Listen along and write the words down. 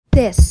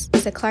This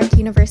is a Clark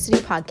University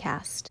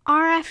podcast.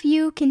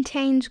 RFU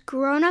contains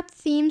grown-up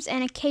themes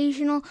and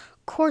occasional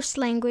coarse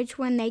language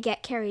when they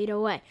get carried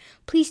away.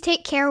 Please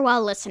take care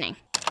while listening.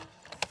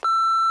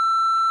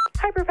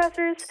 Hi,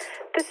 professors.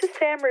 This is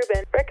Sam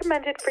Rubin.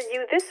 Recommended for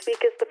you this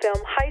week is the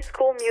film High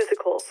School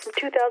Musical from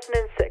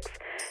 2006,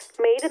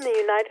 made in the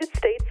United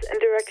States and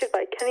directed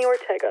by Kenny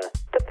Ortega.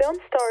 The film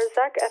stars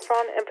Zac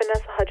Efron and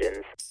Vanessa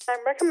Hudgens.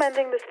 I'm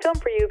recommending this film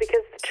for you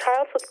because it's a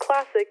childhood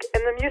classic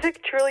and the music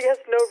truly has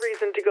no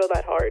reason to go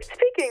that hard.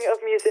 Speaking of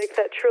music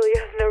that truly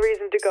has no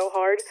reason to go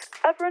hard,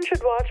 everyone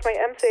should watch my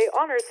MCA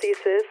honors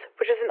thesis,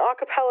 which is an a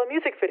cappella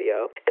music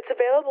video. It's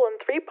available in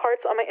 3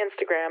 parts on my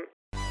Instagram.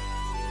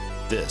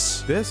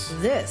 This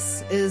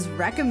is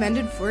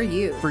recommended for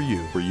you. For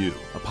you.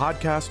 A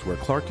podcast where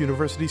Clark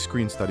University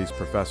Screen Studies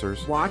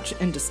professors watch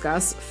and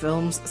discuss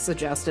films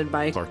suggested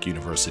by Clark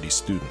University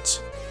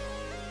students.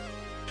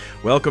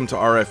 Welcome to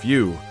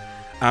RFU.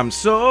 I'm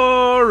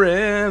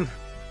Soren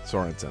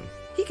Sorensen.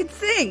 He can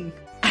sing.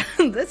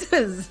 This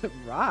is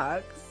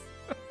Rocks.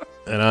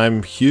 And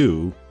I'm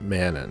Hugh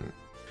Mannon.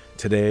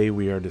 Today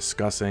we are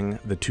discussing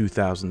the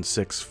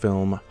 2006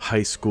 film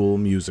High School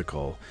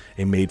Musical,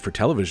 a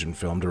made-for-television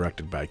film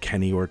directed by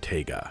Kenny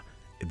Ortega,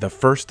 the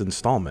first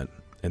installment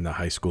in the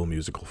High School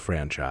Musical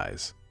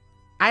franchise.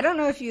 I don't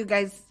know if you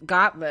guys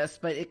got this,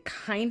 but it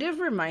kind of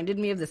reminded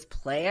me of this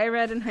play I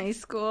read in high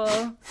school.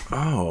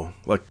 Oh,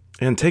 like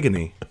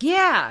Antigone.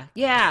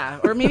 Yeah.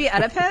 Or maybe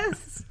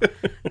Oedipus.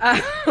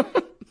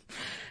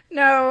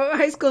 No,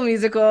 High School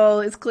Musical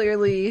is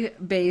clearly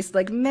based,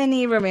 like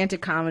many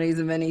romantic comedies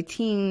and many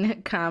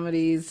teen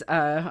comedies,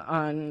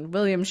 on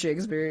William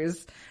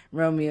Shakespeare's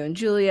Romeo and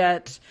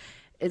Juliet.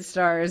 It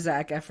stars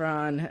Zac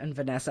Efron and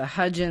Vanessa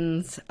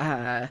Hudgens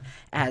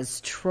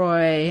as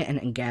Troy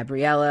and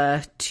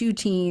Gabriella, 2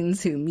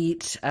 teens who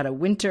meet at a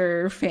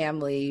winter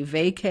family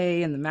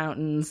vacay in the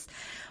mountains,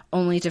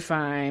 only to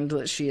find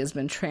that she has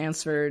been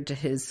transferred to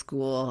his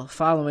school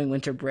following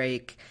winter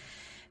break,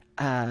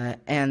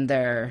 and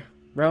their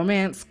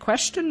romance ?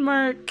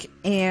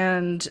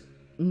 And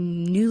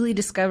newly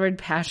discovered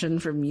passion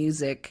for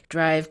music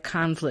drive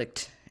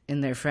conflict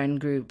in their friend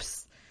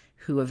groups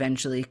who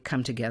eventually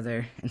come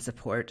together in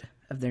support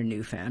of their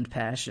newfound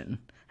passion.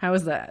 How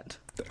was that?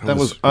 That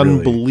was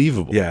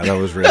unbelievable. Yeah, that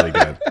was really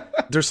good.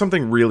 There's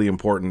something really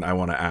important I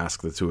want to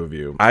ask the two of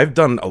you. I've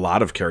done a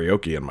lot of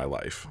karaoke in my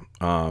life,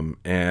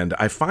 and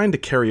I find a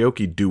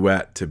karaoke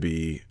duet to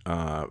be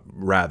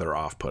rather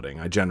off-putting.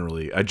 I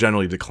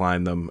generally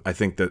decline them. I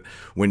think that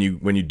when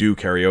you do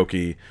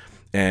karaoke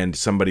and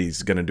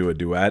somebody's going to do a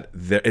duet,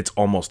 it's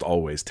almost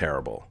always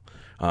terrible.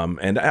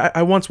 And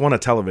I once won a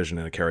television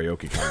in a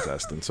karaoke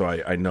contest, and so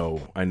I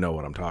know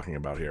what I'm talking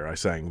about here. I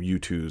sang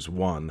U2's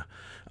One.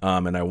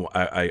 And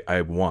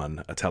I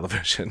won a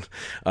television.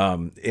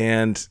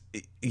 And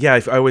yeah,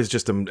 I always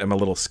just am a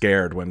little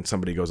scared when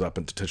somebody goes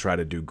up to try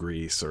to do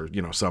Grease or,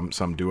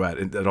 some duet.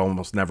 It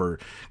almost never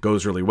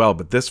goes really well.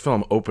 But this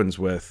film opens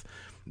with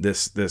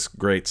this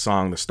great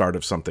song, the start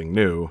of something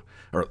new,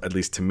 or at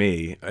least to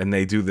me. And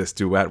they do this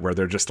duet where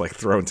they're just like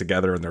thrown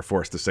together and they're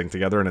forced to sing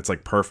together. And it's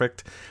like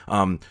perfect,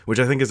 which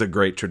I think is a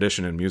great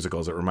tradition in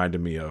musicals. It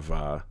reminded me of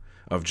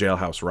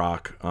Jailhouse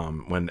Rock,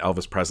 when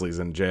Elvis Presley's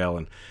in jail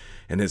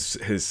and his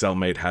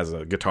cellmate has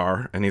a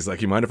guitar, and he's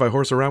like, "You mind if I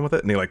horse around with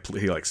it?" And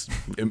he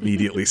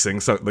immediately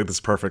sings like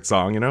this perfect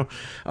song,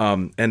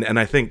 And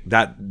I think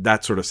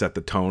that sort of set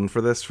the tone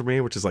for this for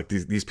me, which is like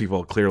these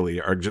people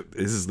clearly are just,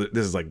 this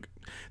is like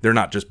they're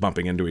not just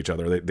bumping into each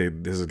other.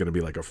 This is going to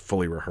be like a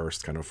fully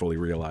rehearsed, kind of fully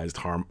realized,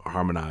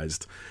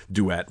 harmonized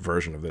duet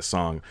version of this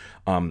song.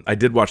 I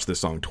did watch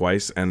this song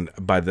twice, and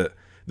by the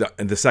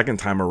second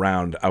time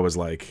around, I was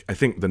like, I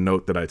think the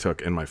note that I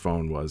took in my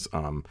phone was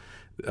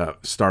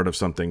start of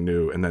something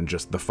new, and then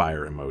just the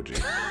fire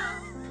emoji.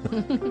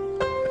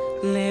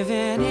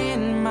 Living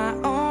in my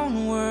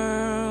own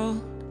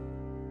world,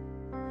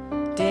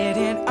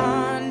 didn't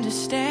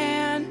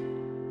understand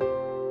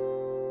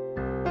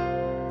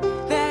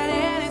that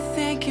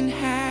anything can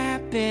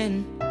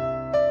happen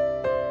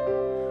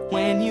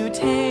when you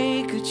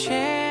take a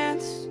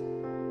chance.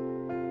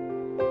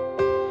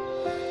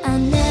 I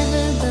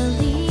never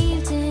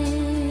believed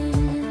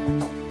in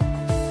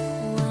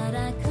what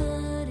I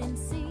couldn't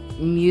see.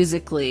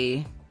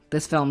 Musically,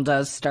 this film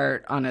does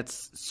start on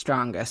its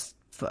strongest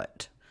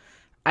foot.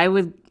 I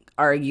would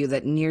argue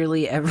that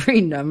nearly every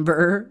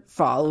number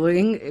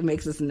following, it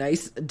makes this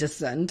nice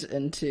descent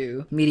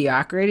into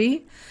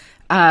mediocrity.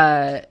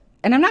 And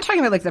I'm not talking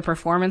about like the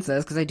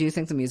performances, because I do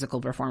think the musical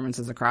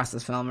performances across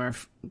this film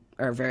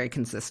are very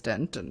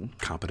consistent and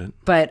competent.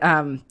 But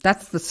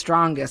that's the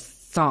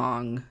strongest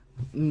song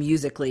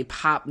musically,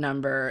 pop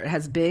number. It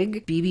has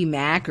big BB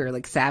Mac or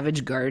like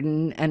Savage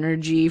Garden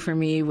energy for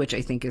me, which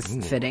I think is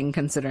fitting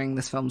considering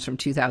this film's from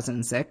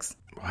 2006.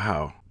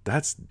 Wow,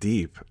 that's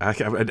deep. I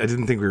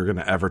didn't think we were going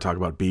to ever talk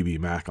about BB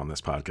Mac on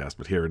this podcast,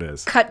 but here it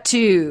is. Cut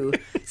to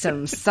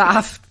some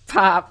soft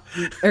pop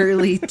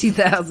early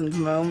 2000s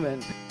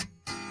moment.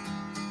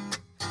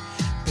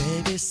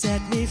 Baby,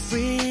 set me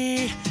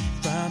free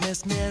from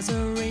this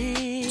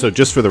misery. So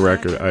just for the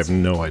record, I have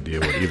no idea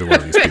what either one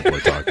of these people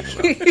are talking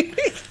about.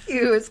 He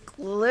was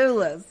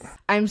clueless.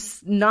 I'm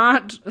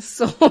not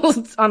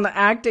sold on the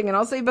acting. And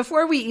I'll say,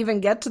 before we even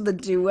get to the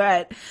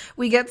duet,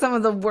 we get some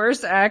of the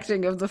worst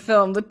acting of the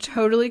film. The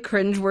totally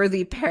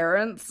cringeworthy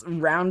parents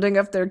rounding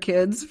up their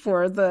kids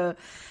for the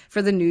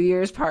New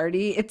Year's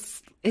party.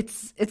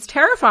 It's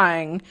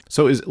terrifying.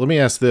 So let me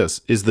ask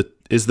this: is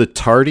the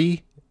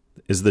tardy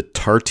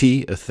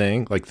a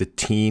thing? Like the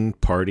teen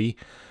party?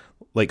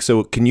 Like,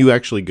 so can you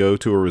actually go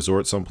to a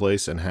resort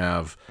someplace and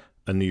have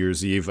a New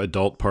Year's Eve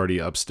adult party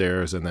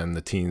upstairs, and then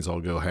the teens all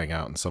go hang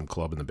out in some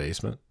club in the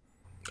basement?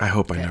 I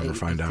hope I never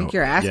find I out. think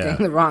you're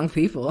asking the wrong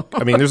people.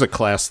 I mean, there's a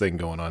class thing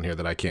going on here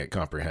that I can't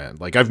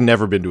comprehend. Like, I've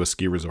never been to a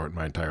ski resort in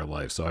my entire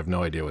life, so I have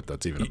no idea what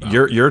that's even about.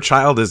 Your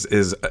child is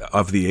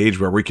of the age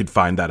where we could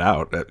find that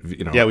out.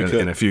 Yeah, we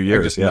could in a few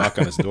years. Just knock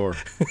on his door.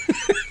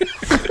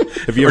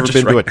 Have you ever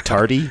been to a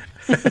tardy?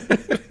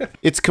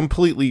 It's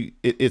completely.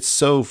 It's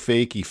so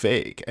fakey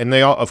fake, and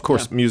they all, of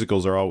course,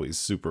 musicals are always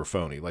super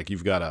phony. Like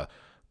you've got a.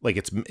 Like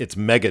it's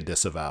mega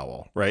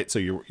disavowal, right? So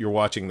you're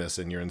watching this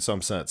and you're in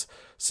some sense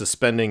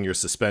suspending your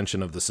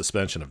suspension of the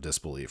suspension of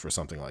disbelief or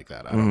something like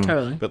that. I don't know.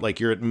 Totally. But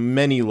like you're at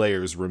many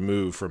layers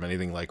removed from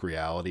anything like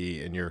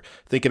reality, and you're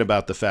thinking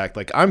about the fact,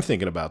 like I'm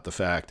thinking about the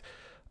fact,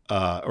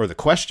 or the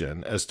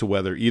question as to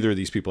whether either of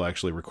these people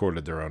actually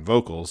recorded their own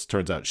vocals.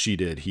 Turns out she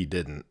did, he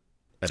didn't.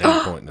 At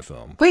any point in the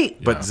film.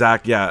 Wait. But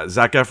Zac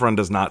Efron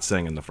does not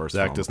sing in the first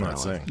film. Zac does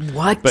not sing.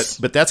 What?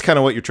 But that's kind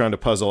of what you're trying to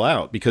puzzle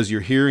out, because you're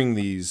hearing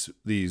these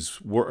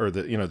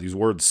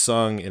words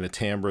sung in a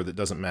timbre that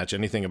doesn't match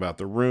anything about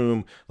the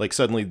room. Like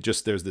suddenly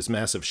just there's this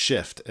massive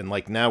shift, and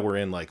like now we're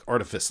in like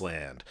artifice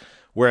land.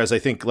 Whereas I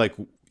think like,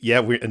 yeah,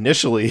 we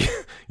initially,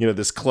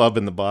 this club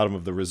in the bottom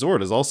of the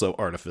resort is also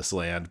artifice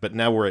land, but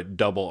now we're at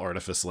double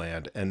artifice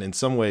land. And in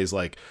some ways,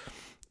 like,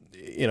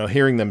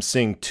 hearing them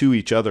sing to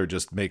each other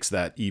just makes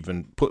that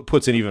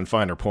puts an even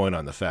finer point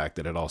on the fact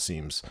that it all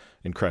seems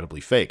incredibly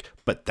fake.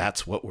 But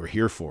that's what we're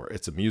here for.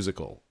 It's a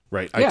musical,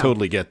 right? Yeah. I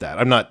totally get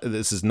that.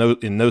 This is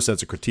in no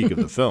sense a critique of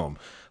the film.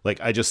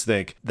 Like, I just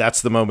think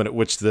that's the moment at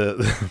which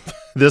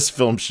this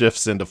film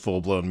shifts into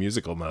full-blown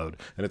musical mode.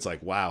 And it's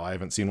like, wow, I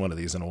haven't seen one of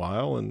these in a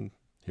while, and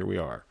here we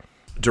are.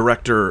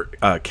 Director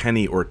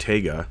Kenny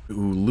Ortega,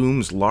 who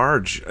looms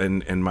large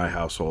in my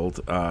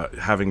household,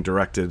 having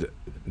directed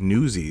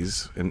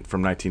Newsies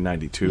from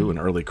 1992, an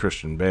early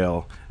Christian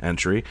Bale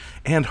entry,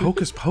 and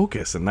Hocus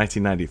Pocus in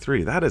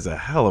 1993. That is a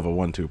hell of a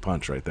 1-2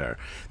 punch right there.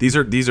 These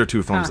are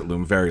two films that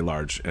loom very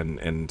large,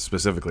 and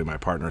specifically my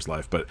partner's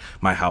life, but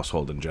my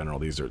household in general.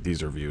 These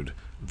are viewed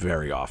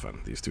very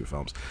often, these two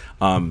films.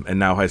 And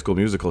now High School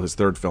Musical, his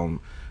third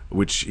film,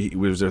 which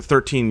was a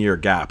 13-year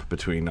gap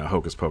between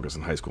Hocus Pocus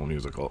and High School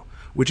Musical,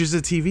 which is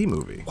a TV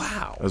movie.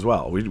 Wow! As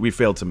well, we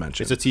failed to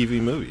mention it's a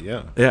TV movie.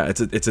 Yeah, yeah.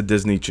 It's a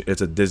Disney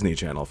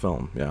Channel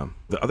film. Yeah.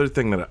 The other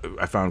thing that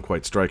I found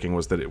quite striking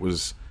was that it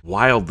was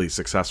wildly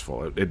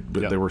successful.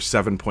 There were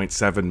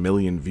 7.7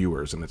 million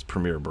viewers in its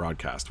premiere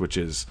broadcast, which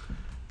is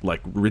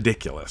like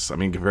ridiculous. I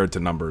mean, compared to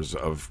numbers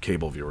of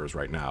cable viewers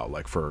right now,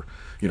 like for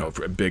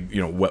big,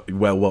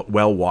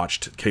 well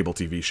watched cable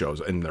TV shows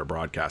in their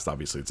broadcast.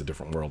 Obviously, it's a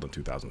different world in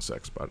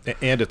 2006,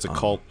 and it's a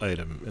cult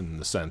item in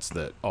the sense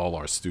that all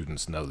our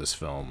students know this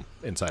film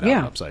inside out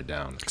and upside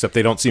down. Except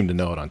they don't seem to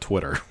know it on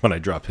Twitter when I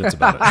drop hints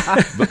about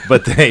it.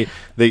 but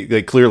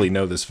they clearly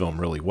know this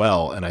film really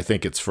well, and I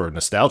think it's for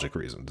nostalgic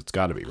reasons. It's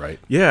got to be, right?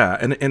 Yeah,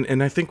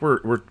 and I think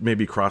we're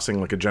maybe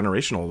crossing like a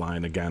generational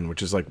line again,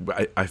 which is like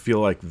I feel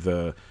like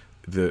the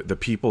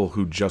people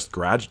who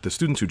the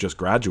students who just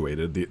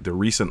graduated, the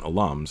recent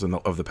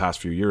alums of the past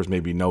few years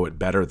maybe know it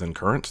better than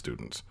current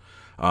students.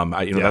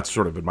 That's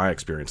sort of been my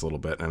experience a little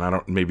bit,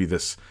 and maybe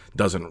this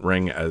doesn't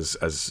ring as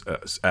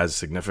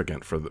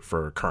significant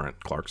for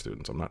current Clark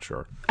students. I'm not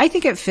sure. I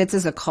think it fits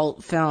as a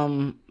cult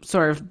film,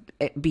 sort of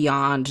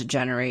beyond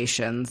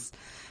generations.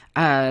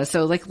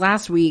 So like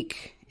last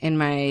week in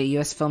my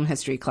U.S. film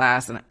history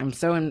class, and I'm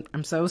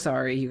so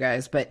sorry, you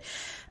guys, but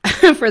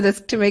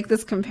to make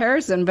this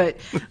comparison, but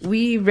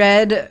we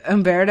read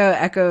Umberto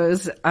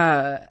Eco's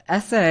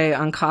essay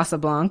on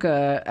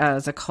Casablanca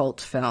as a cult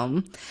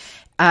film.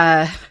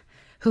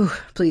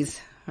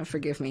 Please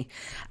forgive me.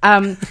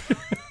 And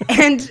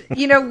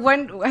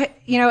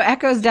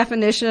Eco's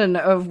definition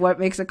of what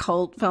makes a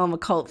cult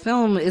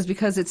film is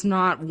because it's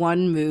not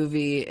one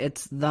movie,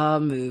 it's the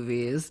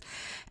movies.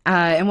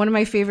 And one of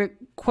my favorite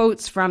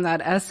quotes from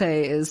that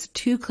essay is,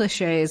 2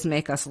 cliches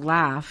make us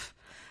laugh,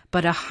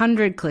 but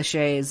 100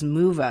 cliches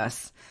move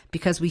us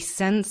because we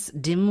sense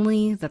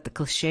dimly that the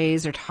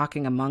cliches are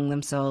talking among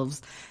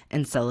themselves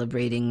and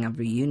celebrating a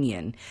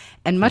reunion.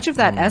 And much of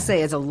that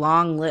essay is a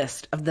long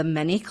list of the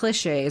many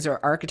cliches or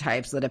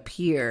archetypes that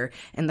appear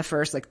in the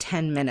first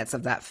 10 minutes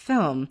of that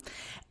film.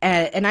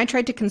 And I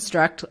tried to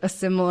construct a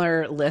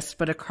similar list,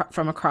 but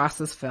from across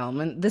this film.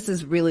 And this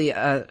is really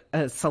a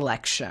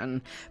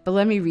selection, but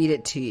let me read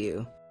it to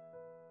you.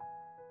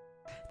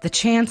 The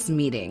chance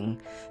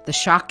meeting, the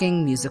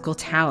shocking musical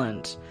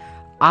talent,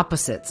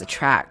 opposites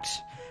attract,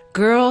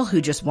 girl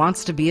who just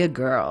wants to be a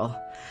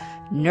girl,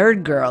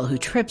 nerd girl who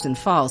trips and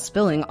falls,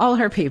 spilling all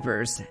her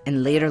papers,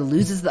 and later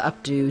loses the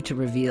updo to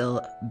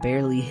reveal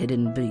barely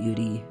hidden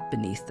beauty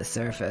beneath the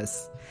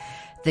surface.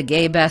 The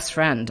gay best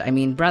friend,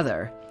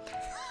 brother.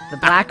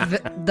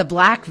 The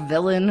black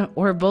villain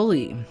or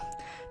bully.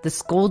 The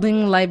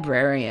scolding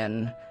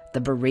librarian.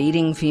 The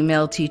berating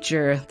female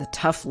teacher. The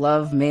tough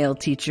love male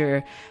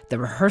teacher. The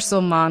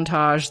rehearsal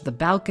montage. The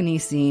balcony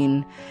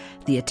scene.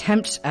 The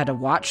attempt at a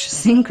watch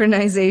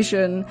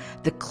synchronization.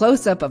 The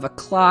close-up of a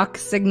clock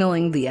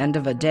signaling the end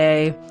of a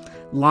day.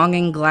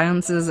 Longing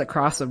glances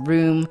across a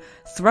room.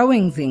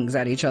 Throwing things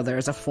at each other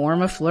as a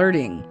form of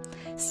flirting.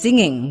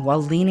 Singing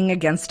while leaning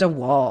against a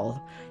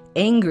wall.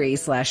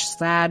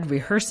 Angry/sad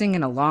rehearsing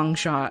in a long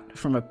shot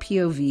from a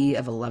POV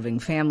of a loving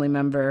family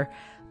member.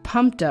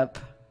 Pumped up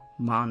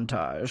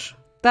montage.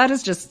 That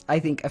is just, I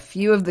think, a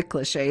few of the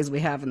cliches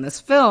we have in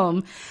this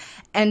film.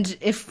 And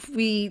if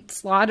we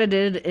slotted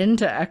it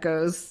into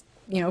Echo's,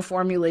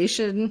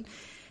 formulation,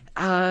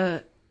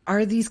 are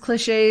these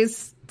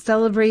cliches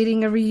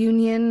celebrating a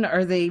reunion?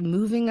 Are they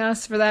moving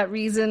us for that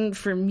reason?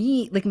 For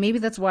me, maybe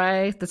that's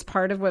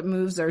part of what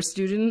moves our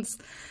students.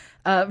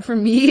 For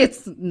me,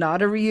 it's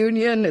not a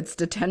reunion. It's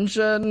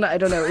detention. I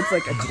don't know. It's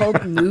like a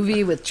cult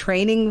movie with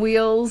training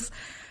wheels.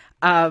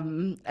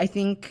 I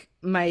think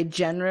my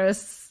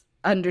generous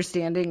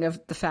understanding of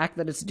the fact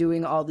that it's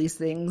doing all these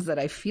things that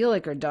I feel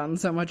like are done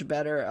so much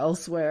better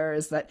elsewhere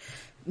is that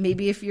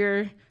maybe if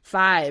you're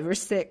 5 or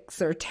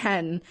 6 or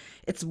 10,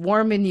 it's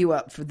warming you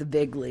up for the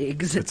big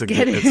leagues. It's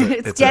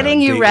getting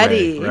you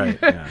ready. Right.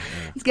 Yeah.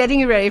 It's getting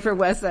you ready for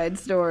West Side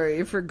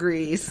Story, for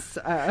Grease.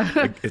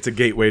 It's a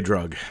gateway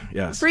drug.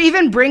 Yes. For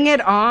even Bring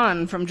It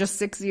On from just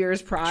 6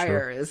 years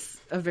prior is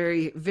a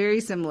very,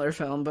 very similar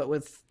film, but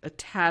with a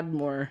tad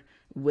more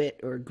wit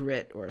or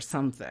grit or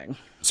something.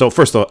 So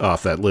first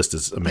off, that list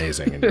is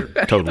amazing, and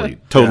you're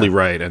totally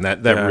right, and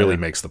that really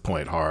makes the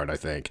point hard, I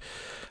think.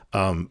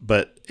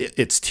 But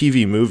its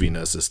TV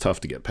moviness is tough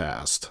to get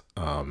past.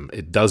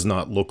 It does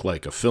not look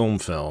like a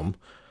film.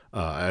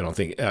 I don't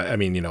think.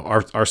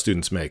 Our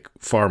students make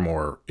far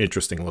more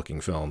interesting looking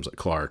films at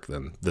Clark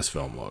than this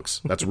film looks.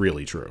 That's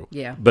really true.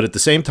 Yeah. But at the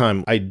same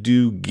time, I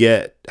do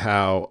get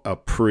how a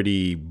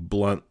pretty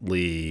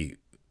bluntly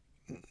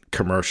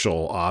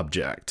commercial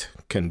object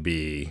can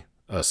be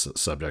a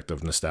subject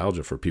of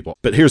nostalgia for people.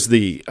 But here's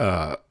the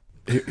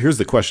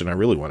question I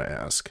really want to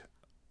ask.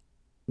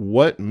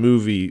 What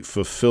movie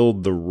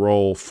fulfilled the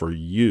role for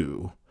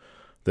you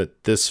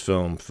that this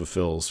film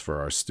fulfills for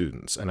our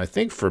students? And I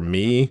think for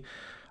me,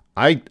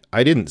 I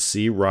didn't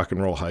see Rock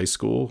and Roll High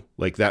School.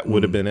 That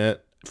would have been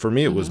it. For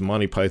me, it was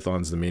Monty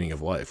Python's The Meaning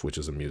of Life, which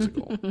is a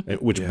musical,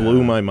 which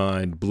blew my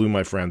mind, blew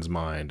my friend's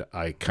mind.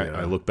 I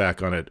look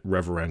back on it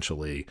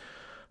reverentially.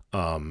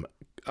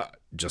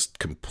 Just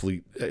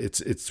complete.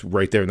 It's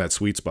right there in that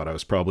sweet spot. I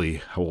was probably,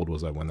 how old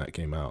was I when that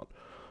came out?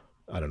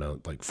 I don't know,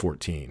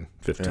 14,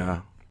 15.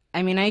 Yeah.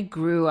 I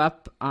grew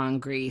up on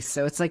Grease,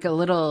 so it's a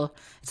little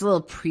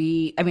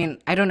pre.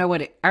 I don't know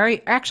what it.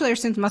 Actually, our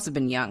students must have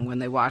been young when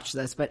they watched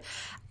this, but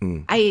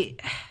I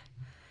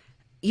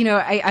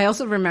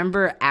also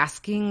remember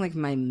asking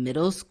my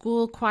middle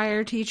school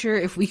choir teacher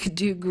if we could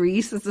do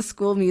Grease as a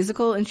school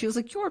musical, and she was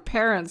like, "Your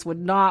parents would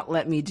not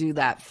let me do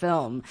that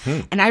film."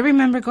 And I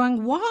remember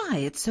going,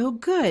 "Why? It's so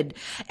good."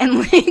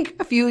 And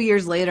a few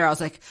years later, I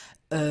was like,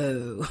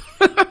 "Oh."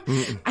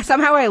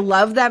 Somehow I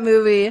love that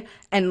movie,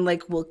 and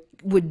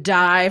would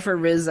die for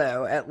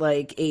Rizzo at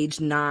age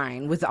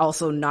 9, with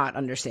also not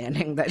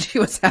understanding that she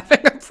was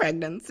having a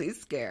pregnancy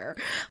scare.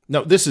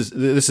 No, this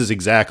is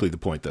exactly the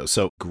point, though.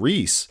 So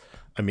Grease,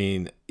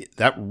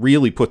 that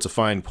really puts a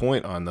fine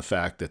point on the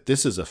fact that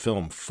this is a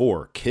film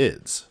for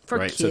kids,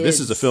 right? Kids. So this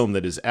is a film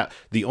that is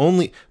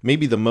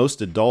maybe the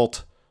most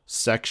adult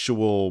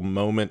sexual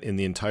moment in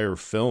the entire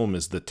film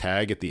is the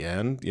tag at the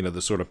end,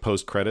 the sort of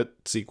post-credit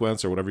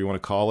sequence or whatever you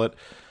want to call it.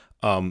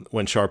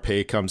 When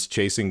Sharpay comes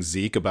chasing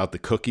Zeke about the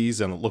cookies,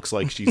 and it looks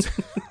like she's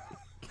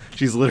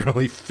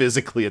literally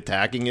physically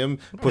attacking him,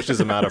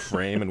 pushes him out of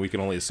frame, and we can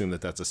only assume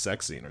that that's a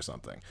sex scene or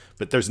something.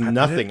 But there's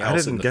nothing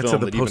else in the film. I didn't get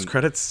to the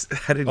post-credits.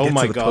 I didn't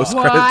get to the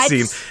post-credit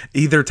scene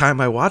either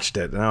time I watched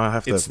it. Now I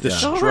have to. It's the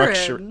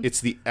structure.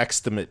 It's the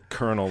extimate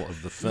kernel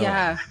of the film.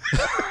 Yeah.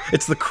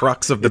 It's the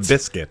crux of the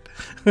biscuit.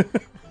 These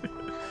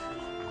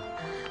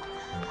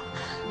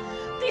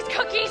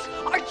cookies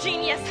are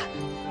genius.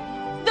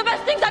 The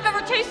best things I've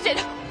ever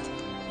tasted.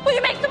 Will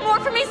you make some more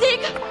for me,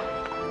 Zeke?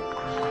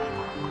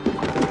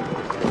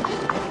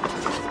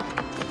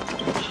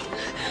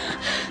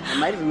 I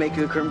might even make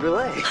you a creme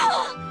brulee.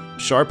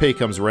 Sharpay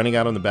comes running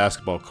out on the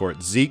basketball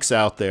court. Zeke's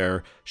out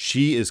there.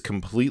 She is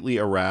completely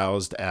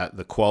aroused at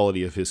the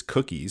quality of his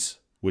cookies,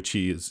 which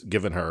he has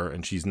given her,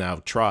 and she's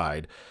now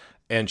tried.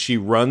 And she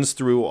runs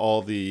through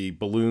all the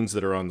balloons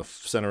that are at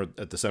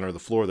the center of the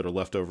floor that are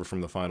left over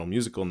from the final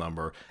musical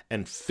number,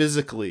 and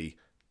physically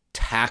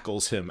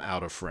tackles him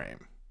out of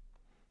frame.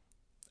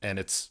 And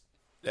it's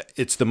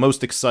the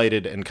most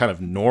excited and kind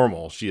of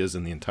normal she is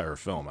in the entire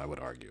film, I would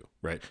argue,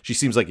 right? She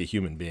seems like a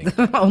human being.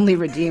 The only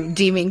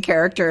redeeming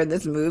character in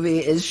this movie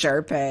is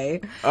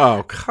Sharpay.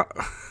 Oh, God.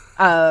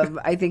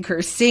 I think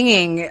her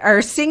singing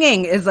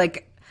is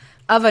like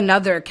of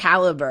another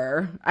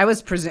caliber. I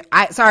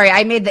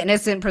made the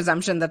innocent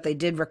presumption that they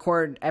did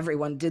record.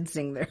 Everyone did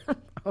sing their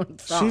own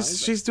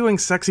songs. She's doing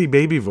sexy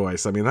baby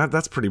voice. I mean,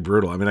 that's pretty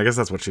brutal. I mean, I guess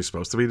that's what she's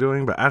supposed to be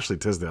doing. But Ashley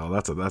Tisdale,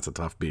 that's a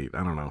tough beat.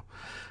 I don't know.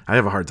 I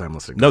have a hard time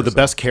listening. No, the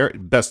best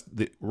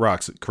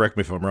Rocks. Correct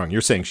me if I'm wrong.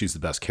 You're saying she's the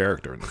best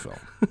character in the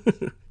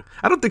film.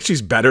 I don't think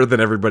she's better than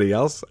everybody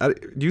else.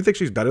 Do you think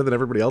she's better than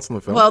everybody else in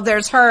the film? Well,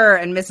 there's her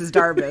and Mrs.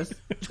 Darbus.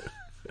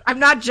 I'm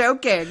not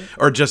joking.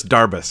 Or just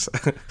Darbus.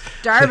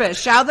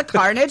 Darbus, shall the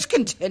carnage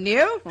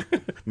continue?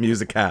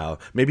 Musicale.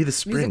 Maybe the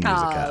spring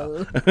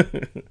musicale.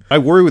 I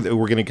worry that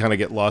we're going to kind of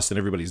get lost in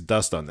everybody's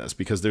dust on this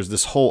because there's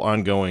this whole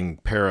ongoing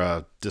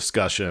para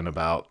discussion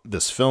about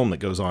this film that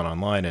goes on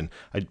online. And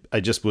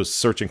I just was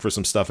searching for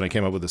some stuff and I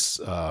came up with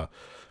this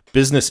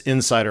Business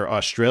Insider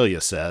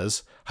Australia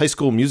says, High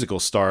School Musical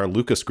star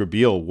Lucas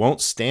Grabeel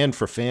won't stand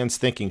for fans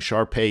thinking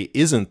Sharpay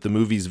isn't the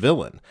movie's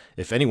villain.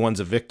 If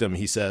anyone's a victim,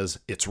 he says,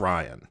 it's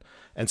Ryan.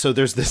 And so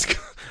there's this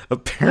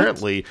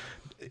apparently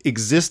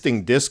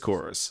existing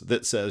discourse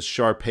that says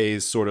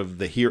Sharpay's sort of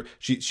the hero.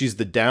 She's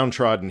the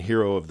downtrodden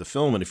hero of the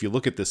film. And if you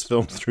look at this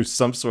film through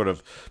some sort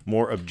of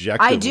more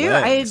objective lens,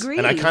 I agree.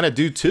 And I kind of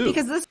do too.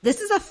 Because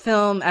this is a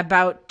film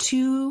about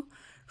two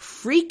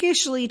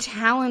freakishly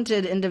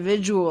talented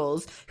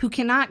individuals who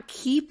cannot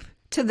keep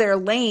to their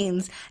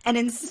lanes and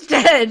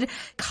instead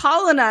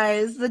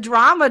colonize the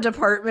drama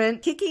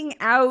department, kicking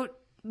out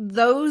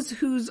those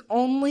whose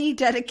only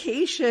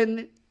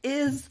dedication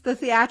is the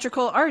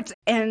theatrical arts.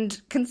 And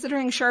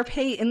considering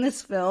Sharpay in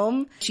this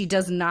film, she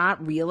does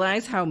not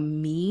realize how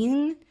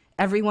mean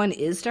everyone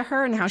is to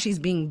her and how she's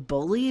being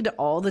bullied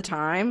all the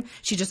time.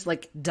 She just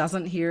like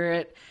doesn't hear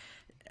it,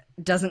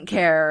 doesn't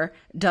care,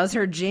 does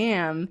her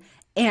jam,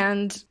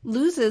 and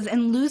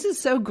loses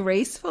so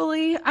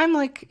gracefully. I'm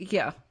like,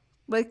 yeah.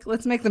 Like,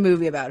 let's make the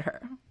movie about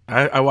her.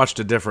 I watched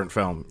a different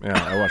film. Yeah,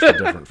 I watched a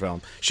different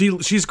film.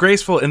 She's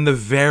graceful in the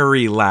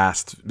very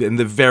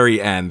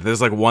end.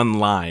 There's like one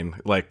line,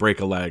 like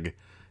break a leg.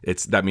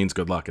 That means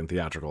good luck in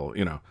theatrical,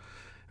 you know.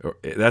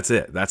 That's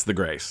it. That's the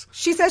grace.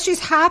 She says she's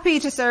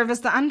happy to serve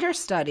as the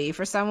understudy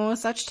for someone with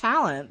such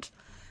talent.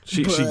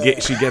 She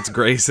gets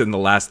grace in the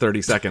last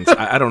 30 seconds.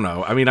 I don't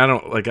know. I mean, I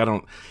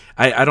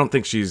don't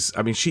think she's.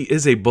 I mean, she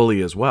is a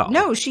bully as well.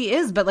 No, she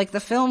is. But like the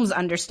film's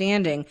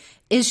understanding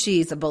is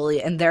she's a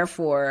bully, and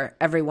therefore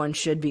everyone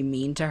should be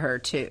mean to her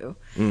too.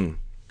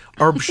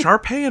 Are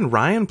Sharpay and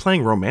Ryan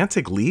playing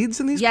romantic leads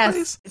in these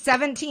plays? Yes,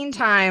 17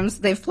 times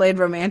they've played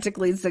romantic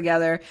leads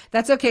together.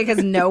 That's okay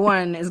because no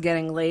one is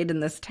getting laid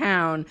in this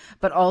town,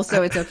 but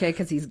also it's okay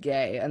because he's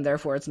gay, and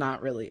therefore it's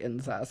not really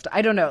incest.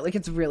 I don't know. Like,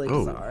 it's really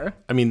bizarre.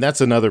 I mean,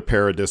 that's another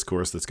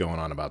para-discourse that's going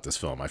on about this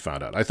film, I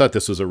found out. I thought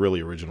this was a really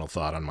original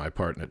thought on my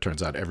part, and it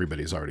turns out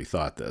everybody's already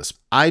thought this.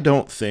 I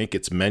don't think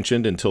it's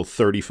mentioned until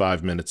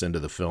 35 minutes into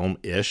the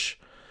film-ish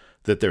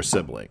that they're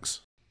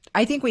siblings.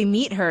 I think we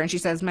meet her and she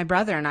says, my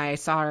brother and I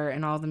saw her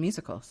in all the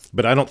musicals.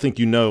 But I don't think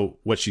you know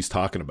what she's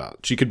talking about.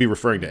 She could be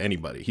referring to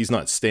anybody. He's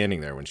not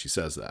standing there when she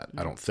says that,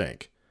 I don't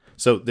think.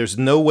 So there's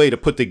no way to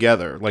put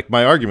together, like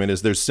my argument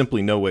is there's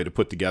simply no way to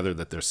put together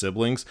that they're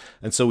siblings.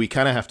 And so we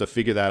kind of have to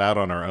figure that out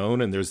on our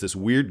own. And there's this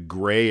weird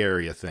gray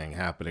area thing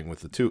happening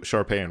with the two,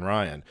 Sharpay and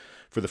Ryan,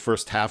 for the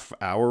first half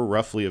hour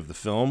roughly of the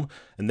film.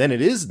 And then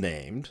it is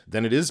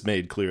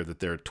made clear that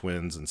they're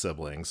twins and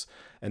siblings.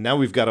 And now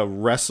we've got to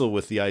wrestle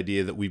with the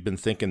idea that we've been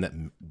thinking that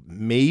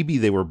maybe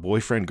they were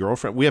boyfriend,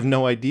 girlfriend. We have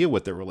no idea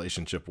what their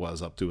relationship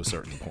was up to a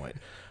certain point.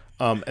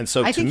 And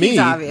so to me,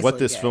 what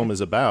this film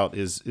is about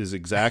is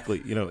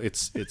exactly, you know,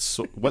 it's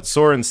what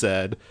Soren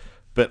said,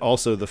 but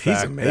also the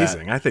fact he's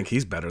amazing. I think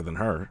he's better than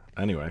her.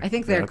 Anyway, I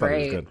think they're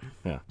great.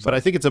 Yeah, but I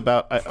think it's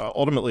about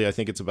ultimately. I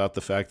think it's about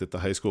the fact that the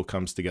high school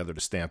comes together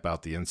to stamp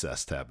out the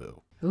incest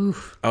taboo.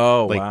 Oof.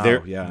 Oh, like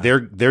wow.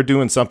 They're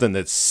doing something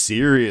that's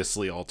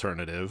seriously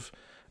alternative,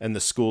 and the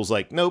school's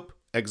like, nope,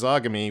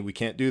 exogamy. We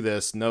can't do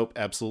this. Nope,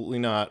 absolutely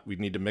not. We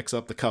need to mix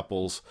up the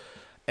couples,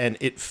 and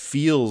it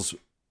feels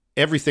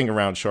everything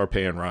around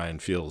Sharpay and Ryan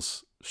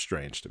feels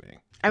strange to me.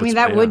 I mean,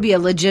 that would be a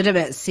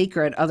legitimate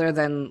secret other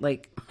than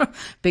like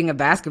being a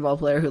basketball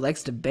player who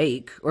likes to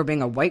bake or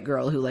being a white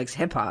girl who likes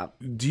hip hop.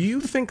 Do you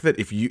think that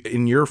if you,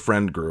 in your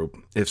friend group,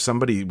 if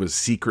somebody was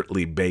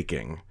secretly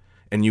baking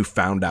and you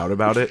found out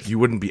about it, you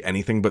wouldn't be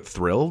anything but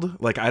thrilled?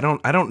 Like, I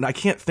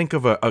can't think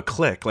of a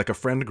clique, like a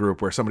friend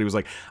group where somebody was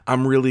like,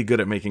 I'm really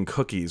good at making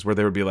cookies, where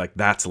they would be like,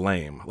 that's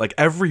lame. Like,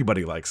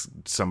 everybody likes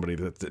somebody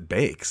that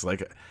bakes.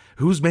 Like,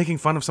 who's making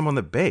fun of someone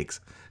that bakes?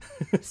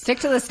 Stick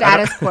to the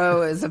status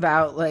quo is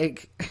about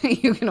like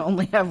you can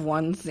only have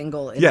one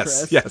single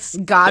interest. Yes.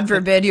 God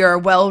forbid you're a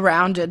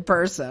well-rounded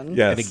person.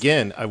 Yes. And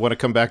again, I want to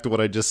come back to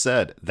what I just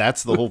said.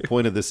 That's the whole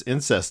point of this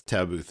incest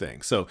taboo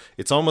thing. So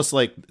it's almost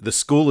like the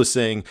school is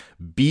saying,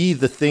 be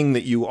the thing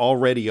that you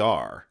already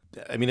are.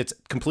 I mean, it's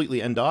completely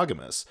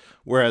endogamous.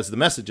 Whereas the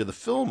message of the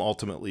film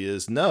ultimately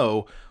is,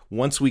 no,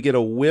 once we get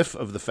a whiff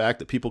of the fact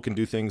that people can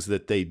do things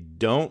that they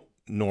don't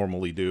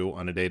normally do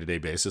on a day-to-day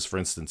basis, for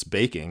instance,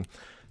 baking,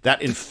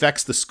 That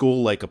infects the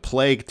school like a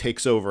plague,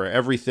 takes over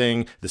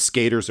everything. The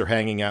skaters are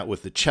hanging out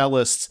with the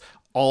cellists.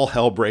 All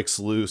hell breaks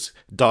loose.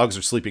 Dogs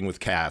are sleeping with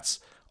cats.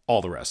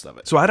 All the rest of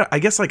it. So I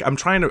guess like I'm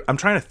trying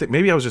to think.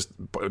 Maybe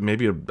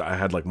I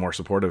had like more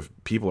supportive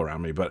people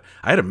around me, but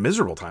I had a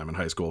miserable time in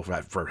high school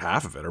for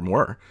half of it or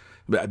more.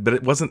 But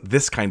it wasn't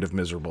this kind of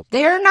miserable.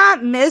 They're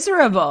not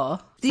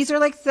miserable. These are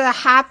like the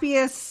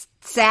happiest,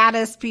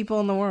 saddest people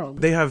in the world.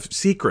 They have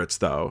secrets,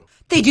 though.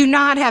 They do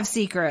not have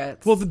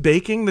secrets. Well, the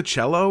baking, the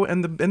cello,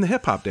 and the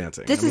hip hop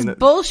dancing. This is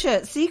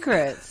bullshit.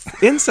 Secrets.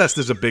 Incest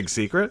is a big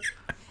secret.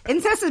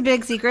 Incest is a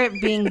big secret.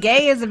 Being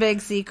gay is a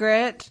big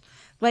secret.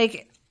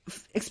 Like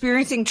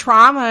experiencing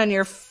trauma in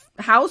your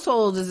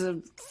household is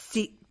a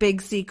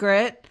big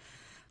secret.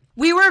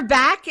 We were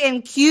back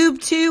in Cube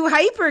 2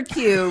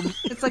 Hypercube.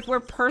 It's like where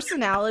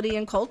personality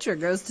and culture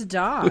goes to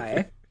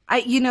die.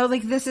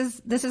 This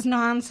is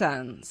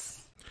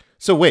nonsense.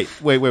 So wait.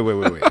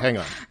 Hang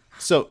on.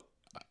 So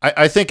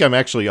I think I'm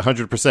actually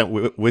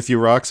 100% with you,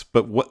 Rox,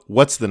 but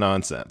what's the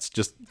nonsense?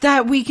 Just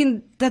that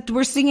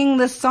we're singing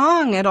this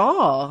song at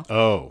all.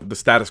 Oh. The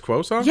Status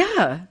Quo song?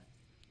 Yeah.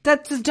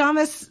 That's the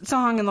dumbest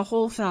song in the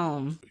whole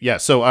film. Yeah,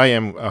 so I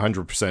am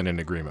 100% in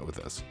agreement with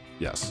this.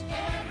 Yes.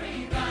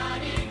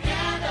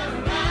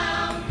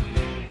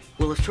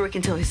 Well, if Troy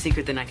can tell his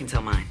secret, then I can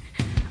tell mine.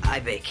 I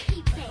bake.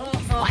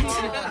 What?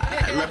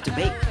 I love to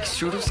bake.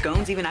 Strudel,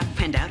 scones, even apple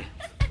pandowdy.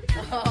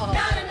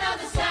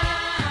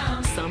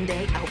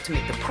 Someday I hope to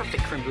make the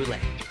perfect creme brulee.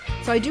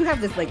 So I do have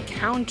this like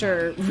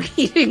counter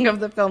reading of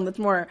the film that's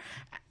more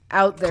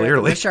out there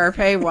Clearly. than the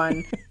Sharpay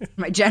one.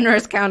 My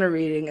generous counter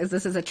reading is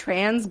this is a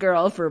trans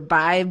girl for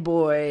bi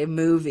boy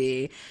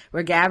movie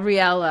where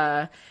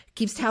Gabriella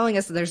keeps telling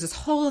us that there's this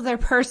whole other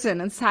person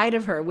inside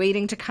of her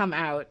waiting to come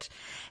out.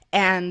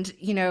 And,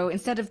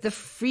 instead of the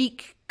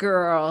freak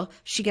girl,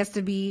 she gets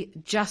to be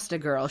just a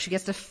girl. She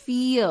gets to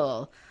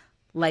feel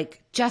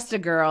like just a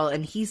girl.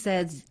 And he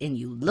says, and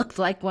you look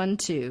like one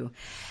too.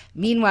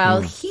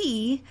 Meanwhile,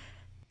 he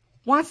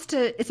wants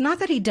to, it's not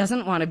that he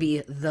doesn't want to be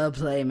the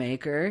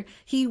playmaker.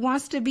 He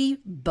wants to be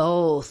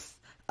both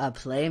a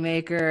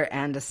playmaker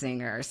and a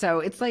singer. So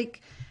it's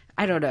like,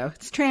 I don't know.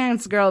 It's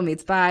trans girl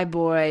meets bi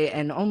boy,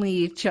 and only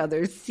each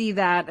other see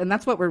that, and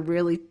that's what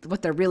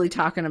they're really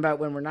talking about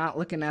when we're not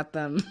looking at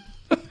them.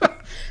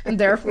 And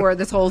therefore,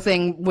 this whole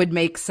thing would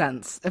make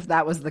sense if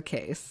that was the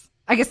case.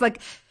 I guess like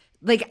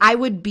I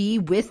would be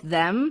with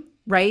them,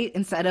 right,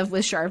 instead of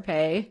with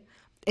Sharpay,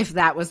 if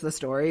that was the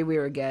story we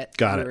were getting.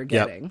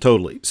 Yeah,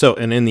 totally. So,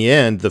 and in the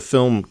end, the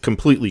film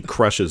completely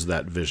crushes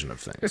that vision of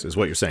things, is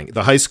what you're saying.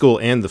 The high school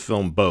and the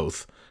film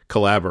both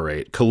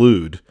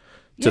collude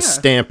to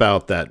stamp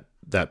out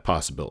that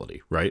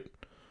possibility, right?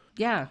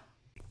 Yeah.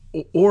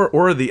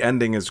 Or the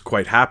ending is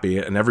quite happy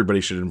and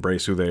everybody should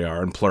embrace who they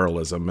are and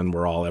pluralism and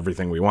we're all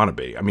everything we want to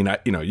be. I mean,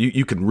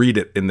 you can read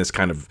it in this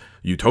kind of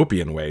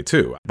utopian way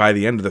too. By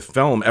the end of the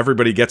film,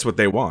 everybody gets what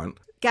they want.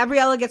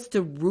 Gabriella gets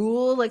to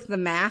rule like the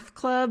math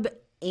club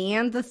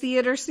and the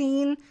theater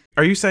scene.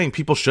 Are you saying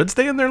people should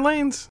stay in their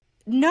lanes?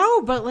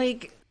 No, but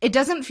like it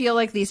doesn't feel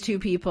like these two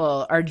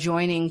people are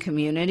joining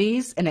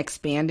communities and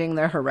expanding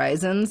their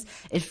horizons.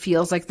 It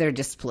feels like they're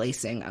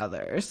displacing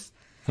others.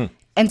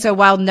 And so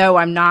while no,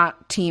 I'm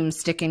not team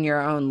stick in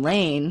your own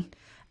lane,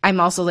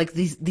 I'm also like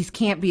these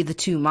can't be the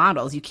two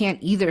models. You can't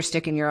either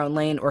stick in your own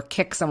lane or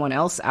kick someone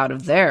else out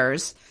of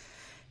theirs.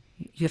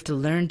 You have to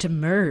learn to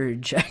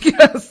merge, I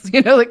guess.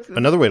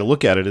 Another way to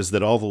look at it is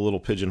that all the little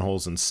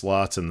pigeonholes and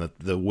slots and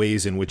the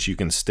ways in which you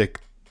can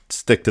stick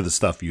to the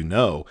stuff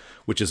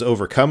which is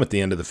overcome at the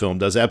end of the film,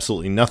 does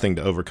absolutely nothing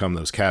to overcome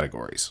those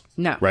categories.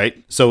 No.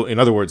 Right? So in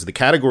other words, the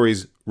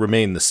categories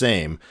remain the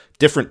same.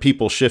 Different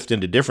people shift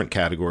into different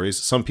categories.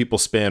 Some people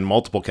span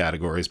multiple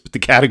categories, but the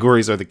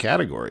categories are the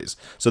categories.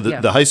 So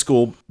the high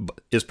school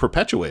is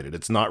perpetuated.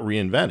 It's not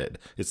reinvented.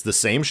 It's the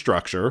same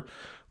structure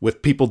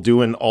with people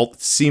doing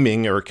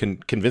seeming or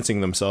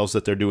convincing themselves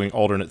that they're doing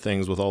alternate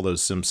things with all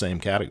those same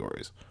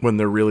categories. When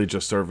they're really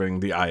just serving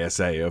the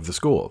ISA of the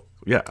school.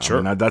 Yeah, sure.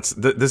 I mean,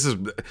 this is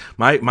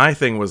my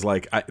thing was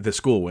like the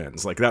school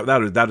wins. Like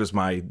that is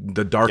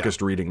the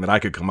darkest reading that I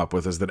could come up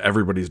with, is that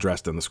everybody's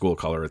dressed in the school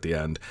color at the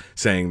end,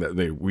 saying that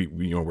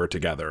we're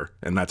together,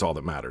 and that's all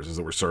that matters, is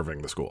that we're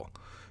serving the school.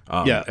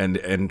 And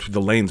the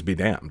lanes be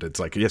damned. It's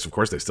like, yes, of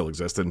course they still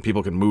exist, and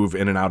people can move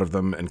in and out of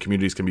them, and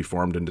communities can be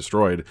formed and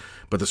destroyed,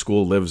 but the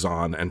school lives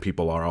on, and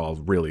people are all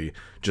really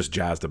just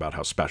jazzed about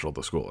how special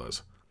the school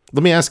is.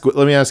 Let me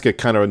ask a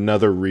kind of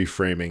another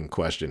reframing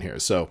question here.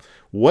 So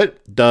what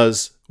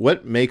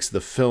makes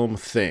the film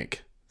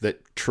think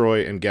that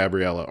Troy and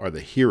Gabriella are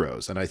the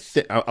heroes? And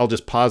I'll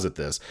just posit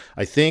this.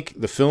 I think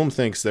the film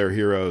thinks they're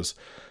heroes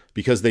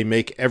because they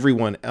make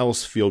everyone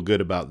else feel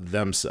good about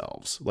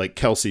themselves. Like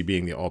Kelsey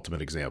being the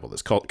ultimate example of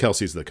this.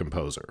 Kelsey's the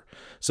composer.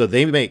 So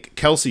they make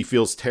Kelsey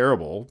feels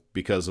terrible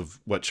because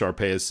of what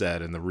Sharpay has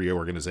said and the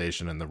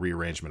reorganization and the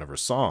rearrangement of her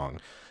song.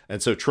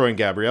 And so Troy and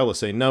Gabriella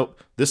say,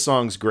 nope, this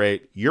song's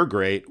great. You're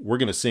great. We're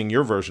going to sing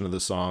your version of the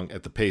song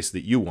at the pace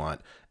that you want.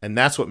 And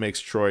that's what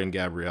makes Troy and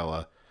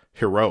Gabriella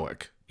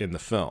heroic in the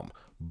film.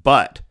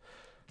 But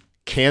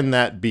can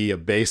that be a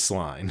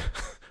baseline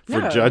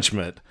for No.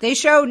 judgment? They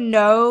show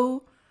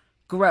no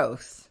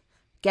growth.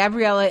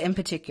 Gabriella in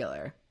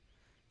particular.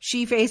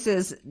 She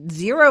faces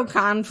zero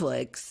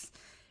conflicts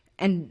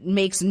and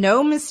makes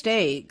no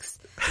mistakes.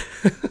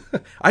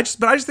 I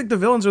just think the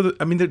villains are.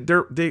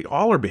 They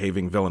all are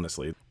behaving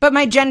villainously. But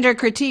my gender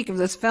critique of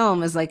this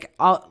film is like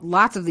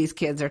lots of these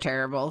kids are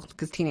terrible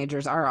because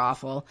teenagers are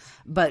awful.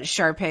 But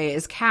Sharpay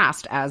is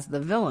cast as the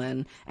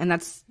villain, and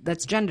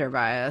that's gender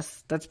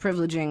bias. That's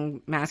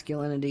privileging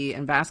masculinity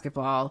in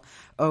basketball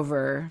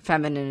over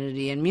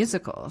femininity in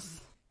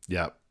musicals.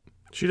 Yep.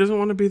 She doesn't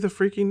want to be the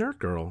freaky nerd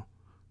girl.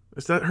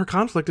 It's that her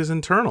conflict is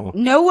internal.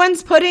 No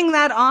one's putting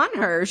that on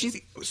her.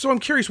 So I'm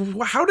curious,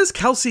 how does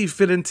Kelsey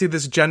fit into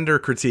this gender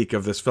critique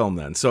of this film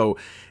then? So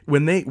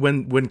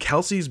when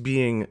Kelsey's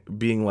being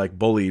like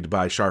bullied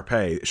by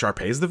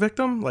Sharpay's the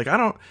victim? Like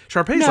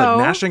Sharpay's like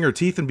gnashing her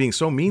teeth and being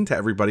so mean to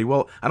everybody.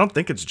 Well, I don't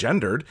think it's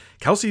gendered.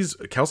 Kelsey's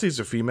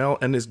a female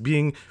and is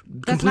being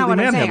That's not completely what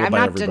I'm saying. manhandled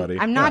by everybody.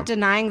 I'm not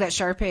denying that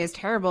Sharpay is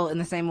terrible in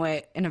the same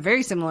way, in a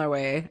very similar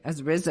way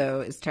as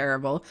Rizzo is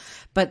terrible,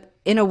 but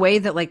in a way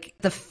that like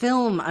the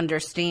film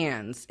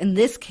understands. In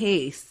this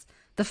case,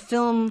 the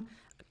film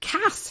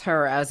casts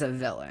her as a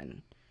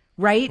villain,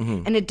 right?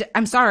 Mm-hmm. And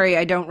I'm sorry,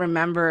 I don't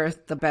remember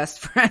the best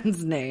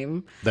friend's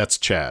name. That's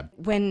Chad.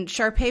 When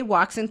Sharpay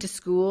walks into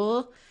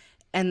school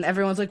and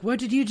everyone's like, "What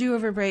did you do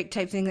over break?"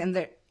 type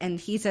thing, and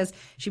he says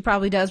she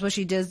probably does what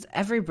she does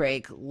every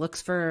break,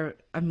 looks for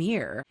a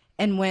mirror.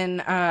 And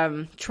when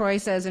Troy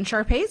says, and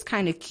Sharpay's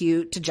kind of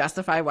cute to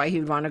justify why he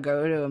would want to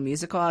go to a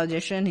musical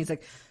audition, he's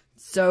like,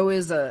 so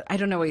is I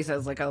don't know what he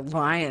says, like a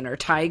lion or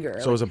tiger.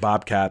 So is a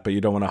bobcat, but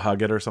you don't want to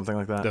hug it or something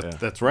like that?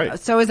 That's right.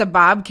 So is a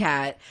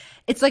bobcat.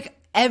 It's like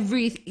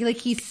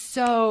he's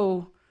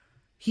so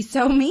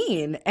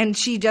mean. And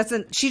she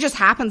just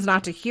happens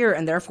not to hear,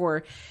 and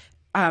therefore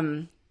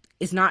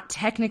is not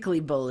technically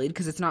bullied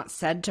because it's not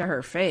said to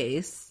her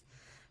face.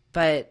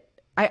 But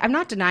I'm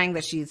not denying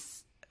that she's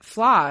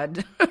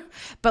flawed,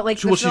 but like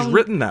she's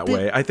written that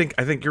way. I think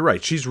you're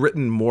right. She's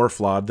written more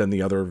flawed than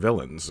the other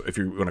villains, if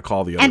you want to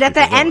call the other. And at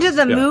the end villains.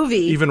 of the movie,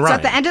 even so Ryan.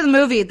 at the end of the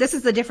movie, this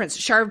is the difference.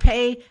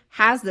 Sharpay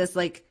has this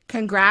like,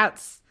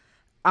 congrats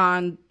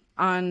on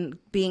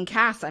being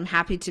cast. I'm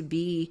happy to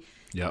be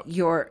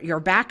your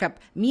backup.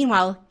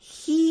 Meanwhile,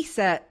 he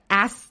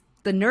asks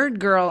the nerd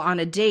girl on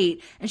a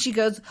date, and she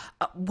goes,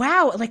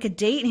 "Wow, like a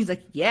date?" And he's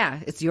like, "Yeah,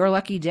 it's your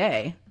lucky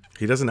day."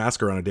 He doesn't ask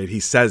her on a date. He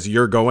says,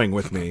 "You're going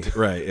with me."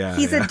 Right, yeah.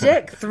 He's a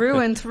dick through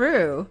and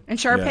through. And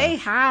Sharpay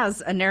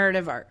has a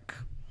narrative arc.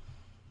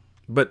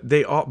 But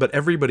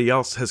everybody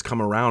else has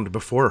come around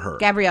before her.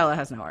 Gabriella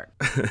has no arc.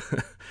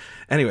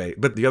 Anyway,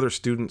 but the other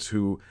students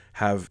who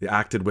have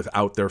acted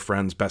without their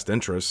friends' best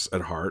interests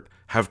at heart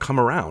have come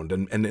around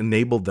and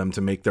enabled them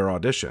to make their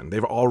audition.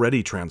 They've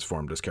already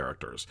transformed as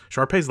characters.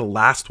 Sharpay's the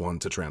last one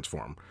to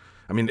transform.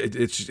 I mean,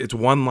 it's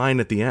one line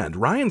at the end.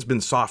 Ryan's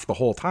been soft the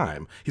whole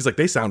time. He's like,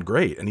 they sound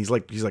great, and he's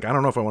like, I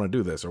don't know if I want to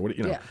do this or what.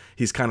 You know,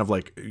 He's kind of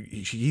like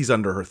he's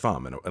under her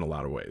thumb in a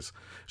lot of ways.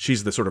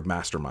 She's the sort of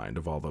mastermind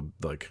of all the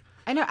like.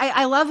 I know.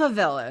 I love a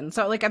villain,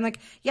 so like I'm like,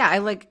 yeah, I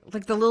like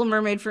the Little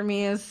Mermaid for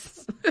me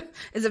is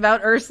is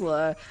about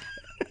Ursula.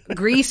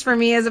 Grease for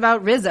me is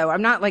about Rizzo.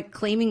 I'm not like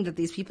claiming that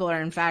these people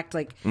are in fact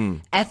like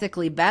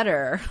ethically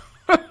better,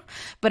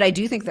 but I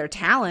do think they're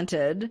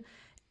talented,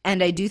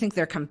 and I do think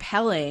they're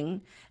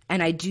compelling.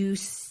 And I do,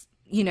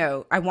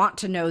 I want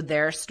to know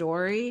their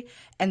story,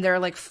 and they're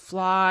like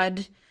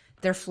flawed.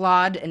 They're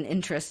flawed and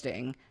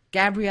interesting.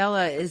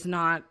 Gabriella is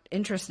not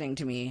interesting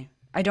to me.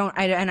 I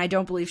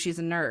don't believe she's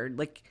a nerd.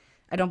 Like,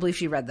 I don't believe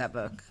she read that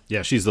book.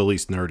 Yeah, she's the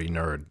least nerdy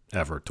nerd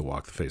ever to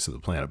walk the face of the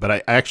planet. But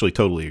I actually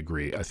totally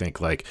agree. I think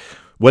like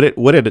what it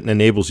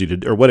enables you to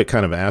do, or what it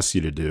kind of asks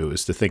you to do,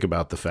 is to think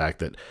about the fact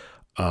that,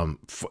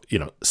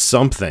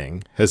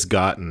 something has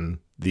gotten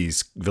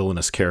these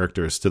villainous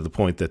characters to the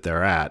point that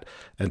they're at,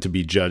 and to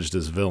be judged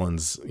as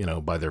villains,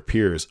 by their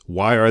peers.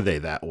 Why are they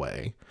that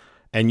way?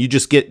 And you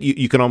just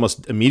you can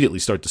almost immediately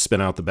start to spin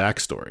out the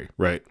backstory,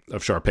 right,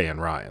 of Sharpay and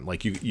Ryan.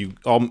 Like you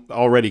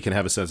already can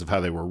have a sense of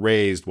how they were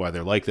raised, why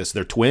they're like this.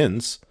 They're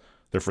twins,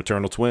 they're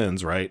fraternal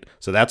twins, right?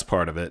 So that's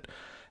part of it.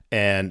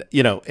 And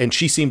and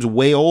she seems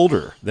way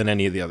older than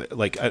any of the other.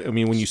 Like I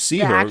mean, when you see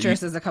her, the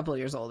actress is a couple of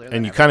years older,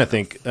 and you kind of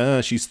think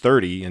she's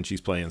 30 and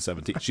she's playing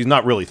 17. She's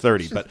not really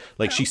 30, but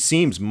like she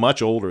seems much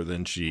older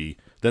than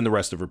the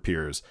rest of her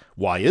peers.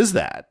 Why is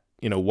that?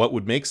 What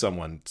would make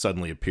someone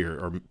suddenly appear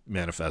or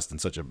manifest in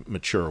such a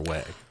mature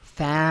way?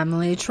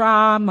 Family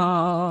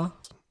trauma.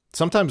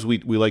 Sometimes we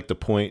like to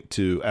point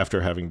to,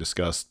 after having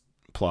discussed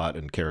plot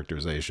and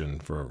characterization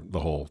for the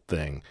whole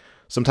thing,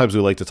 sometimes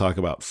we like to talk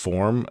about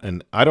form,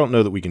 and I don't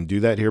know that we can do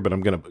that here, but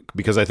I'm going to,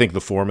 because I think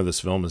the form of this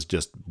film is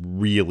just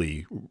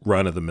really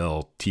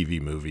run-of-the-mill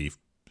TV movie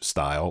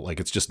style. Like,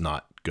 it's just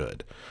not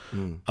good.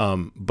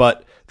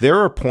 But there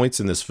are points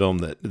in this film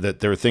that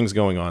there are things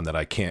going on that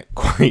I can't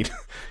quite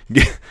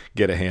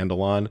get a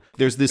handle on.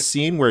 There's this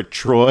scene where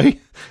Troy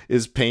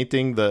is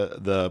painting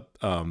the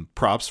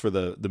props for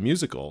the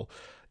musical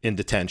in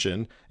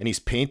detention, and he's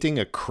painting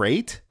a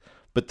crate,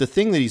 but the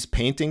thing that he's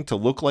painting to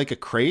look like a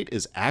crate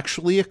is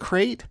actually a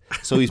crate.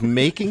 So he's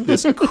making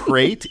this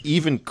crate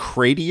even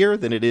cratier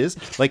than it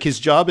is. Like his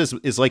job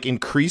is like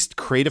increased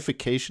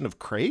cratification of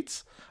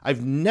crates.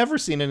 I've never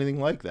seen anything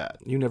like that.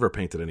 You never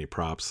painted any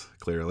props,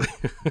 clearly.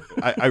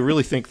 I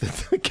really think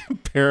that the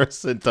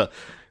comparison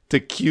to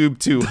Cube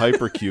 2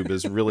 Hypercube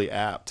is really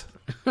apt.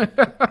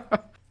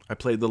 I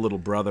played the little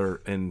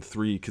brother in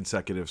 3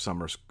 consecutive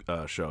summer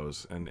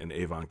shows in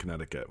Avon,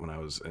 Connecticut when I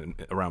was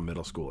around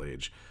middle school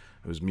age.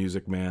 It was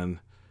Music Man,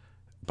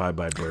 Bye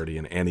Bye Birdie,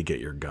 and Annie Get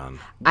Your Gun.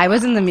 I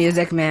was in The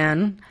Music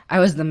Man. I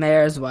was the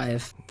mayor's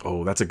wife.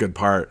 Oh, that's a good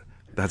part.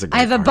 That's a good I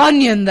have a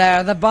bunion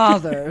there that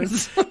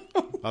bothers.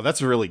 Oh,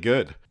 that's really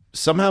good.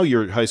 Somehow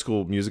your High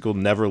School Musical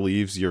never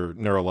leaves your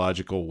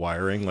neurological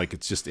wiring. Like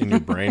it's just in your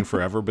brain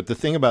forever. But the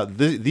thing about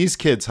these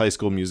kids' High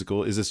School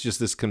Musical is it's just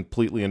this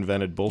completely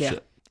invented bullshit. Yeah.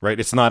 Right?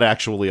 It's not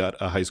actually a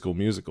High School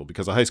Musical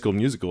because a High School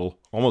Musical,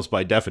 almost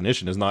by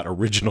definition, is not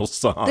original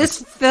songs.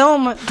 This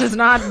film does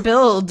not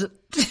build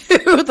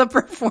to the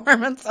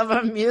performance of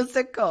a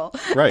musical.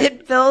 Right.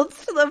 It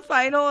builds to the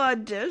final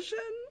audition.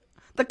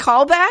 The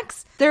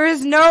callbacks? There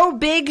is no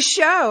big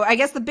show. I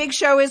guess the big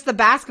show is the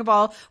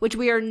basketball, which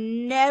we are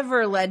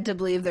never led to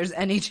believe there's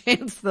any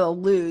chance they'll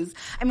lose.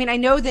 I mean, I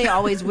know they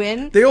always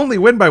win. They only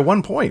win by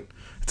 1 point.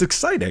 It's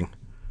exciting.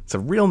 It's a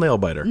real nail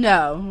biter.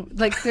 No,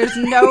 like there's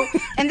no,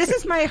 and this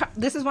is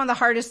one of the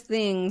hardest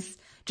things,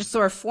 just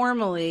sort of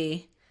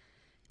formally.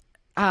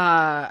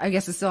 I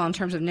guess it's still in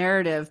terms of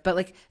narrative, but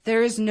like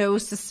there is no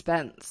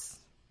suspense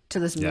to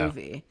this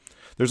movie.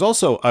 There's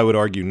also, I would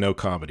argue, no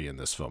comedy in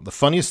this film. The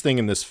funniest thing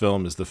in this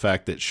film is the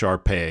fact that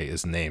Sharpay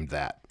is named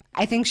that.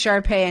 I think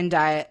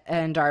Sharpay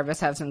and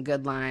Darvis have some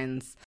good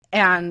lines.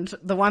 And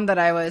the one that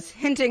I was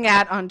hinting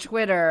at on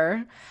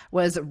Twitter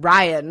was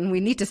Ryan. We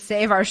need to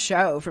save our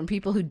show from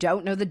people who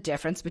don't know the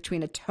difference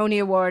between a Tony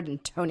Award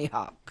and Tony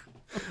Hawk.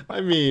 I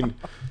mean,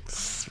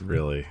 it's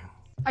really.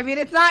 I mean,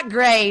 it's not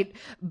great,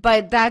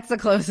 but that's the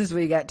closest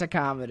we get to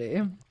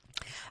comedy.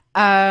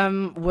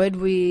 Would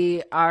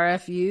we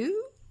RFU?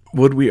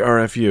 Would we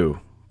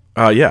RFU?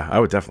 Yeah, I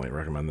would definitely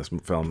recommend this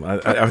film.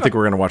 I think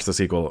we're going to watch the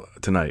sequel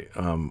tonight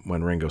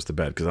when Ring goes to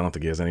bed because I don't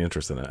think he has any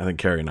interest in it. I think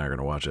Carrie and I are going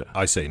to watch it.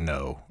 I say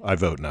no. I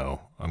vote no.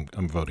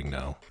 I'm voting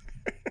no.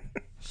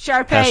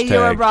 Sharpay, you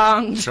are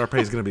wrong.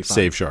 Sharpay's going to be fine.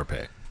 Save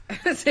Sharpay.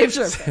 Save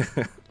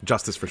Sharpay.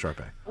 Justice for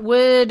Sharpay.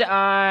 Would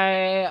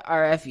I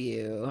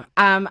RFU?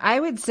 I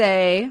would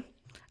say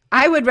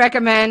I would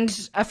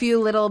recommend a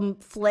few little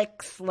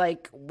flicks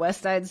like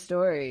West Side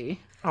Story.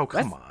 Oh,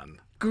 come on.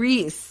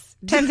 Grease.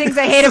 10 Things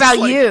I Hate About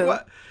You.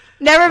 What?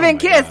 Never Been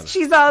Kissed. God.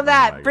 She's All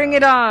That. Bring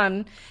it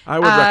on. I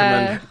would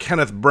recommend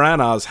Kenneth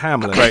Branagh's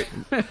Hamlet. Right.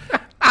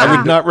 I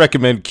would not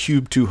recommend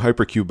Cube 2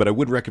 Hypercube, but I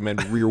would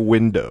recommend Rear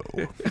Window.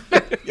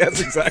 Yes,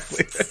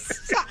 exactly.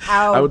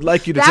 Ow. I would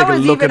like you to That take a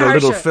was look even at a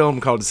little harsher. film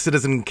called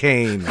Citizen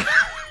Kane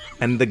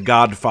and The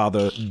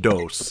Godfather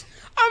Dos.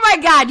 Oh my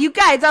God, you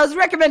guys, I was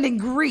recommending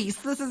Grease.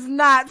 This is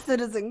not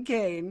Citizen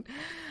Kane.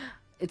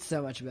 It's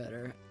so much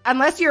better.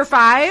 Unless you're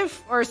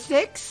 5 or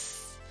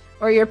 6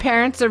 or your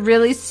parents are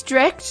really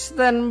strict,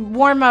 then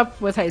warm up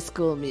with High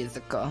School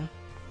Musical.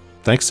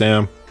 Thanks,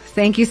 Sam.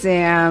 Thank you,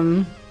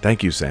 Sam.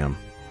 Thank you, Sam.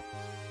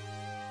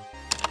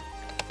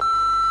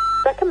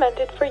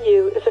 Recommended for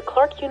You is a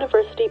Clark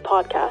University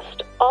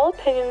podcast. All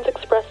opinions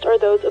expressed are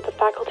those of the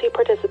faculty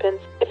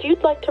participants. If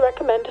you'd like to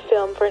recommend a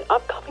film for an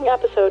upcoming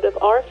episode of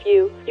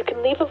RFU, you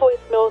can leave a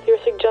voicemail with your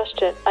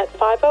suggestion at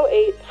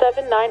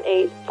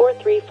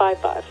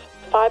 508-798-4355.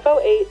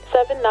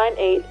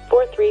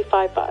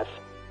 508-798-4355.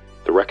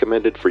 The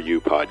Recommended for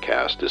You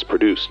podcast is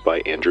produced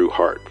by Andrew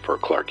Hart for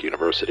Clark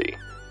University.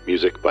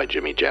 Music by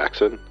Jimmy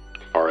Jackson.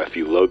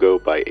 RFU logo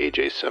by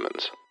AJ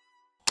Simmons.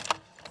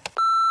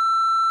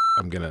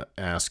 I'm going to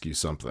ask you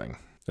something,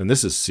 and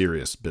this is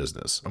serious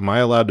business. Am I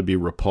allowed to be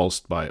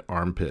repulsed by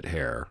armpit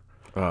hair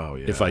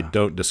if I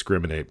don't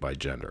discriminate by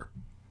gender?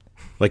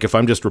 Like if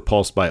I'm just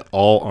repulsed by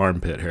all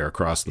armpit hair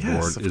across the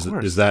board, is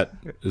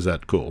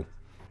that cool?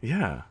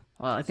 Yeah.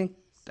 Well, I think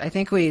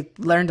we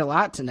learned a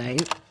lot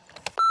tonight.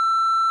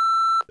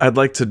 I'd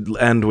like to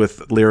end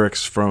with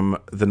lyrics from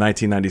the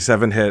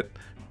 1997 hit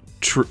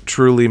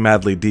Truly,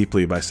 Madly,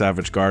 Deeply by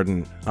Savage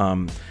Garden.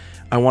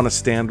 I want to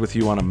stand with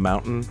you on a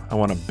mountain. I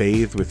want to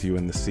bathe with you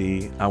in the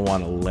sea. I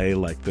want to lay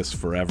like this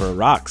forever.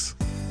 Rocks.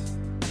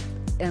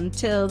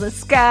 Until the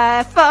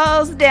sky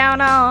falls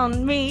down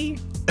on me.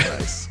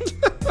 Nice.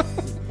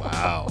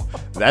 Wow.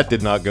 That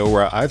did not go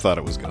where I thought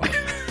it was going.